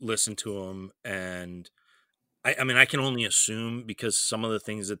would listen to him, and I mean, I can only assume, because some of the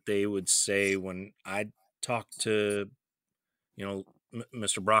things that they would say when I talked to,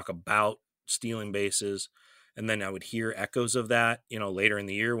 Mr. Brock about stealing bases, and then I would hear echoes of that, later in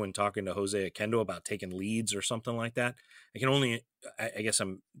the year when talking to Jose Oquendo about taking leads or something like that. I guess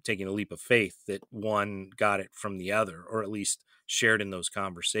I'm taking a leap of faith that one got it from the other, or at least shared in those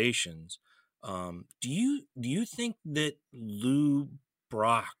conversations. Do you think that Lou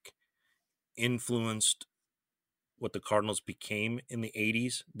Brock influenced what the Cardinals became in the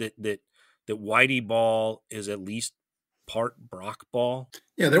 80s? That Whitey ball is at least part Brock ball?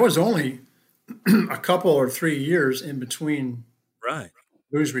 Yeah, there was only a couple or 3 years in between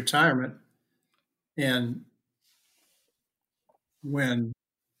Lou's retirement and when,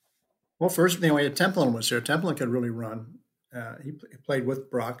 first, Templin was here. Templin could really run. He played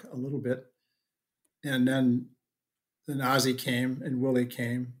with Brock a little bit. And then Ozzie came and Willie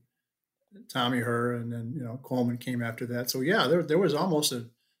came, Tommy Herr, and then, Coleman came after that. So, yeah, there was almost a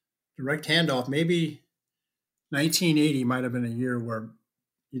direct handoff. Maybe 1980 might have been a year where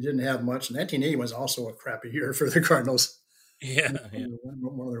you didn't have much. 1980 was also a crappy year for the Cardinals. Yeah.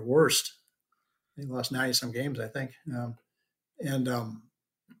 One of their worst. They lost 90-some games, I think.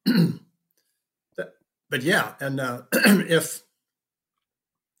 But yeah, and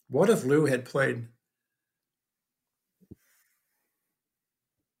what if Lou had played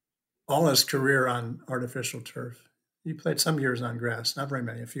all his career on artificial turf. He played some years on grass, not very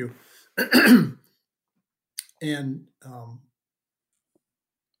many, a few. And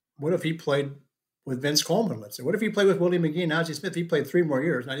what if he played with Vince Coleman, let's say? What if he played with Willie McGee and Ozzie Smith? He played 3 more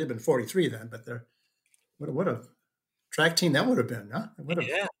years. Now, he'd been 43 then, but what a track team that would have been, huh?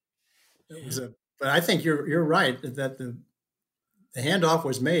 Yeah. It was but I think you're right that the handoff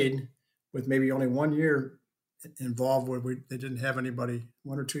was made with maybe only 1 year involved where they didn't have anybody,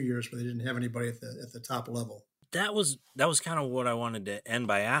 1 or 2 years where they didn't have anybody at the top level. That was kind of what I wanted to end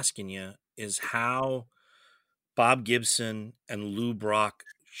by asking you, is how Bob Gibson and Lou Brock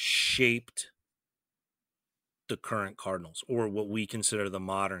shaped the current Cardinals, or what we consider the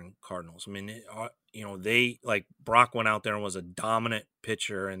modern Cardinals. I mean, they, like, Brock went out there and was a dominant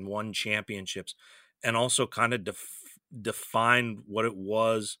pitcher and won championships, and also kind of defined what it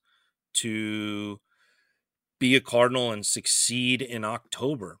was to be a Cardinal and succeed in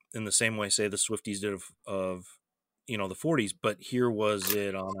October in the same way, say, the Swifties did of the 40s. But here was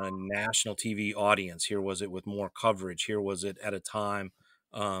it on a national TV audience. Here was it with more coverage. Here was it at a time,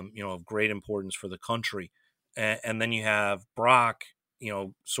 of great importance for the country. And then you have Brock,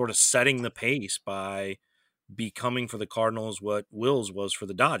 sort of setting the pace by becoming for the Cardinals what Wills was for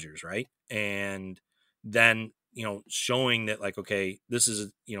the Dodgers, right? And then, showing that, like, okay, this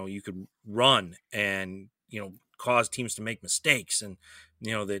is, you could run and, cause teams to make mistakes, and,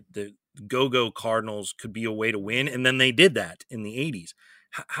 that the go-go Cardinals could be a way to win. And then they did that in the 80s.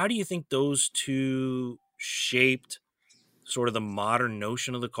 How do you think those two shaped sort of the modern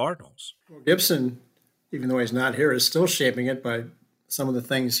notion of the Cardinals? Well, Gibson, even though he's not here, is still shaping it by some of the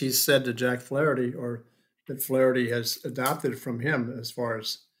things he's said to Jack Flaherty, or that Flaherty has adopted from him as far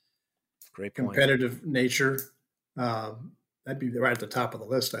as great competitive nature. That'd be right at the top of the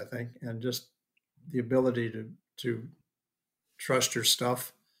list, I think, and just the ability to trust your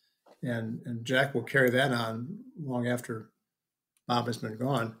stuff. And Jack will carry that on long after Bob has been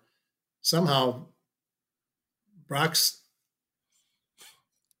gone. Somehow, Brock's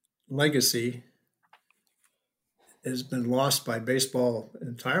legacy has been lost by baseball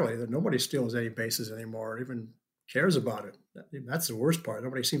entirely, that nobody steals any bases anymore, or even cares about it. That's the worst part.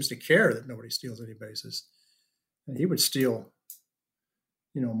 Nobody seems to care that nobody steals any bases. And he would steal,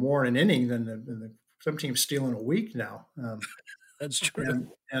 more in an inning than some teams steal in a week now. That's true.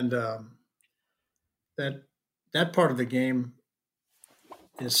 And that part of the game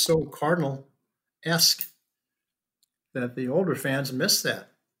is so Cardinal-esque that the older fans miss that.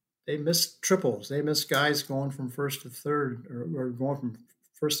 They miss triples. They miss guys going from first to third, or going from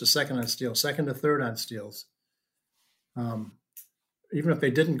first to second on steals, second to third on steals. Even if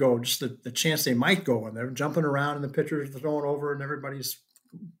they didn't go, just the chance they might go, and they're jumping around and the pitchers are throwing over and everybody's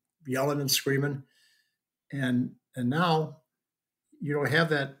yelling and screaming. And now you don't have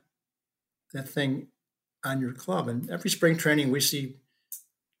that thing on your club. And every spring training we see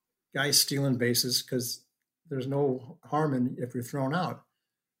guys stealing bases because there's no harm in if you're thrown out.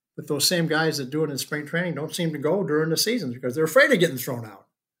 But those same guys that do it in spring training don't seem to go during the season because they're afraid of getting thrown out.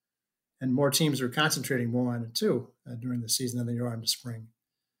 And more teams are concentrating more on it too during the season than they are in the spring.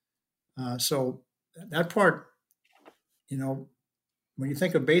 So that part, when you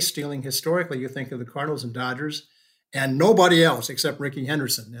think of base stealing historically, you think of the Cardinals and Dodgers and nobody else except Rickey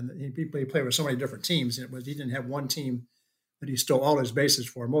Henderson. And he played with so many different teams. He didn't have one team that he stole all his bases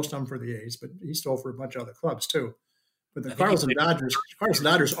for, most of them for the A's, but he stole for a bunch of other clubs too. But the Cardinals and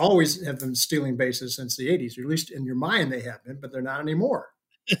Dodgers always have been stealing bases since the 80s, or at least in your mind they have been, but they're not anymore.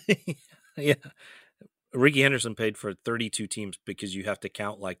 Yeah. Rickey Henderson paid for 32 teams because you have to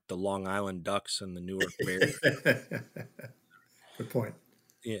count like the Long Island Ducks and the Newark Bears. Good point.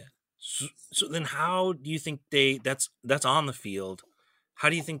 Yeah. So then how do you think that's on the field? How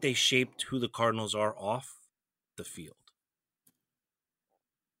do you think they shaped who the Cardinals are off the field?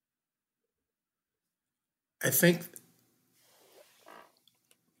 I think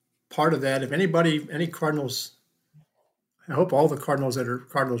part of that, if any Cardinals, I hope all the Cardinals that are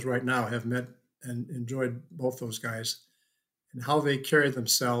Cardinals right now have met and enjoyed both those guys and how they carry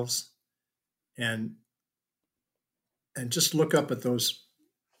themselves, and just look up at those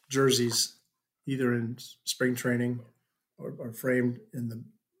jerseys, either in spring training or framed in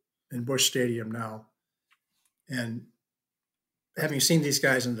Busch Stadium now. And having seen these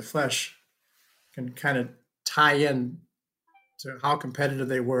guys in the flesh can kind of tie in to how competitive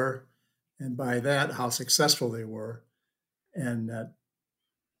they were, and by that, how successful they were, and that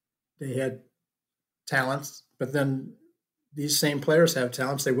they had talents, but then these same players have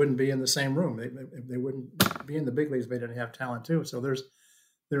talents. They wouldn't be in the same room. They wouldn't be in the big leagues if they didn't have talent too. So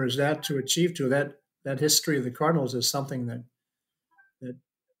there is that to achieve to. That history of the Cardinals is something that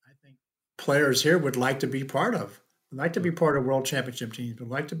I think players here would like to be part of. Would like to be part of world championship teams. Would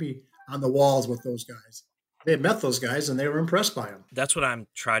like to be on the walls with those guys. They had met those guys and they were impressed by them. That's what I'm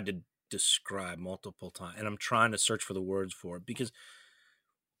trying to describe multiple times, and I'm trying to search for the words for it, because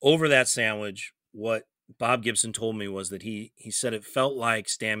over that sandwich, what Bob Gibson told me was that he said it felt like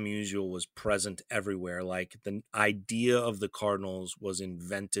Stan Musial was present everywhere. Like the idea of the Cardinals was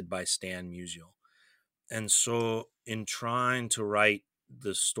invented by Stan Musial. And so in trying to write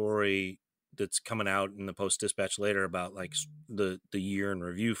the story that's coming out in the Post-Dispatch later about like the year in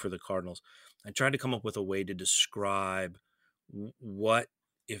review for the Cardinals, I tried to come up with a way to describe what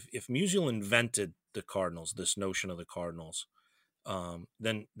if Musial invented the Cardinals, this notion of the Cardinals,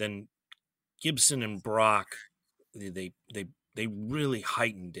 then Gibson and Brock, they really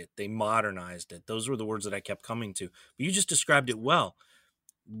heightened it. They modernized it. Those were the words that I kept coming to. But you just described it well.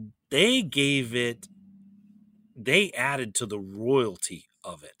 They added to the royalty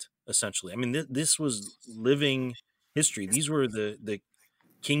of it, essentially. I mean, this was living history. These were the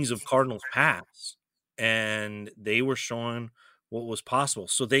kings of Cardinals past, and they were showing what was possible.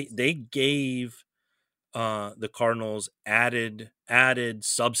 So they gave the Cardinals added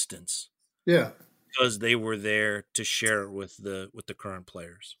substance. Yeah. Because they were there to share it with the current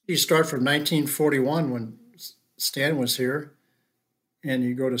players. You start from 1941 when Stan was here, and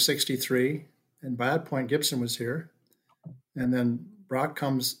you go to 63, and by that point Gibson was here, and then Brock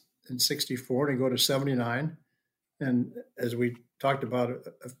comes in 64, and you go to 79, and as we talked about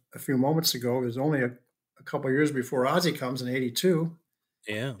a few moments ago, it was only a couple of years before Ozzie comes in 82.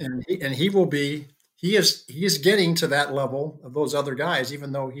 Yeah, and he will be. He is getting to that level of those other guys,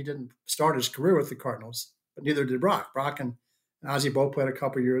 even though he didn't start his career with the Cardinals, but neither did Brock. Brock and Ozzie both played a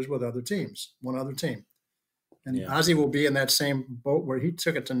couple of years with other teams, one other team. And Ozzie will be in that same boat where he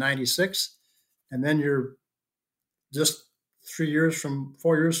took it to 96. And then you're just 5 years from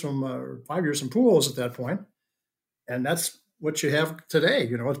Pujols at that point. And that's what you have today.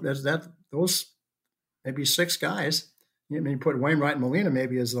 You know, those maybe 6 guys. I mean, you put Wainwright and Molina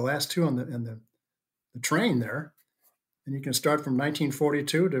maybe as the last two on the train there, and you can start from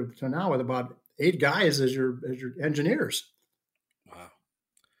 1942 to now with about 8 guys as your engineers. Wow.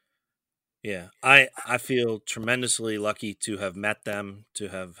 Yeah, I feel tremendously lucky to have met them, to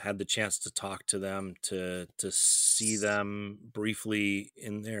have had the chance to talk to them, to see them briefly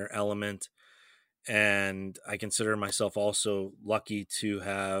in their element, and I consider myself also lucky to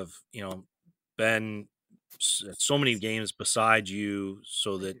have been at so many games beside you,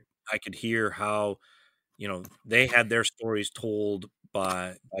 so that I could hear how they had their stories told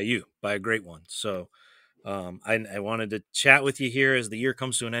by you, by a great one. So I wanted to chat with you here as the year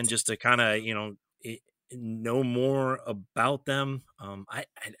comes to an end, just to kind of know more about them.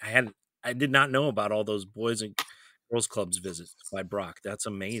 I did not know about all those boys and girls clubs visits by Brock. That's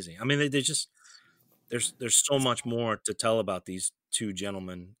amazing. I mean, they just there's so much more to tell about these two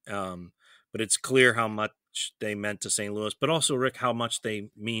gentlemen. But it's clear how much they meant to St. Louis, but also, Rick, how much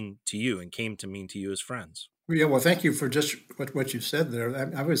they mean to you and came to mean to you as friends. Yeah, well, thank you for just what you said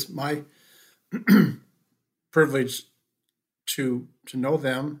there. I was my privilege to know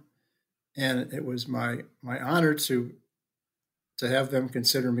them, and it was my honor to have them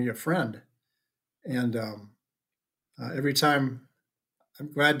consider me a friend. And every time,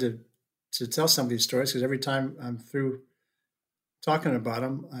 I'm glad to tell some of these stories, because every time I'm through talking about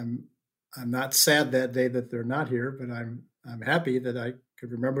them, I'm not sad that day that they're not here, but I'm happy that I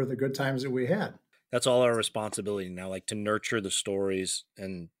could remember the good times that we had. That's all our responsibility now, like to nurture the stories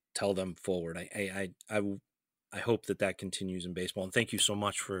and tell them forward. I hope that continues in baseball. And thank you so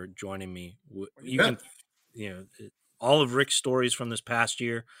much for joining me. All of Rick's stories from this past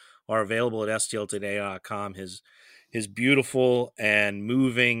year are available at stltoday.com. His beautiful and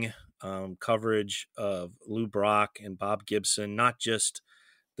moving coverage of Lou Brock and Bob Gibson, not just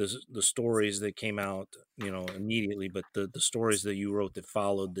the stories that came out, immediately, but the stories that you wrote that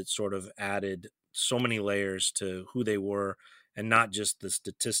followed, that sort of added so many layers to who they were, and not just the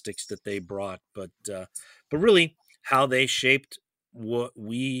statistics that they brought, but really how they shaped what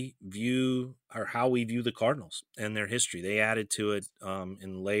we view, or how we view the Cardinals and their history. They added to it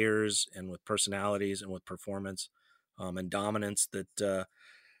in layers and with personalities and with performance and dominance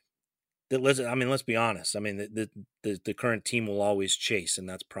let's be honest. I mean, the current team will always chase, and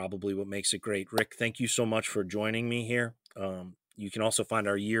that's probably what makes it great. Rick, thank you so much for joining me here. You can also find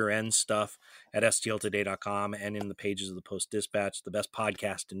our year-end stuff at stltoday.com and in the pages of the Post-Dispatch. The best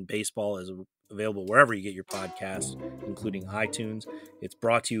podcast in baseball is available wherever you get your podcasts, including iTunes. It's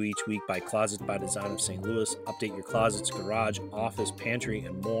brought to you each week by Closets by Design of St. Louis. Update your closets, garage, office, pantry,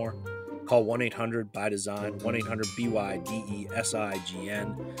 and more. Call 1-800-BY-DESIGN,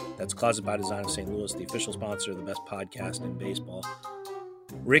 1-800-BYDESIGN. That's Closet by Design of St. Louis, the official sponsor of the best podcast in baseball.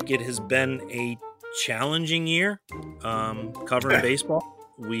 Rick, it has been a challenging year covering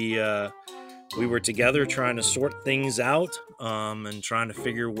baseball. We were together trying to sort things out and trying to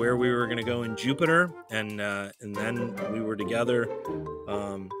figure where we were going to go in Jupiter, and then we were together,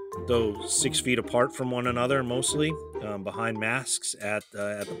 though 6 feet apart from one another, mostly behind masks at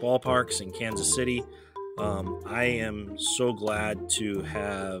the ballparks in Kansas City. I am so glad to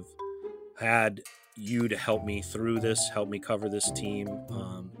have had you to help me through this, help me cover this team,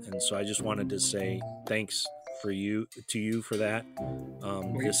 and so I just wanted to say thanks to you for that.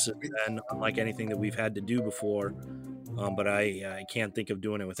 This has been unlike anything that we've had to do before, but I can't think of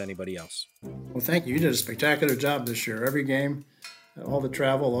doing it with anybody else. Well, thank you. You did a spectacular job this year. Every game, all the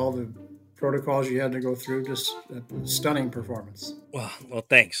travel, all the protocols you had to go through, just a stunning performance. Well,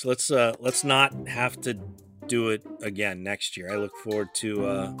 thanks. Let's not have to do it again next year. I look forward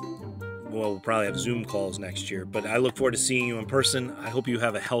to we'll probably have Zoom calls next year, but I look forward to seeing you in person. I hope you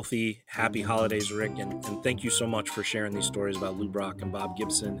have a healthy, happy holidays, Rick, and thank you so much for sharing these stories about Lou Brock and Bob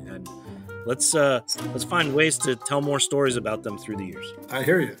Gibson. And let's find ways to tell more stories about them through the years. I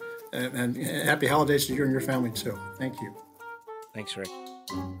hear you, and happy holidays to you and your family too. Thank you. Thanks, Rick.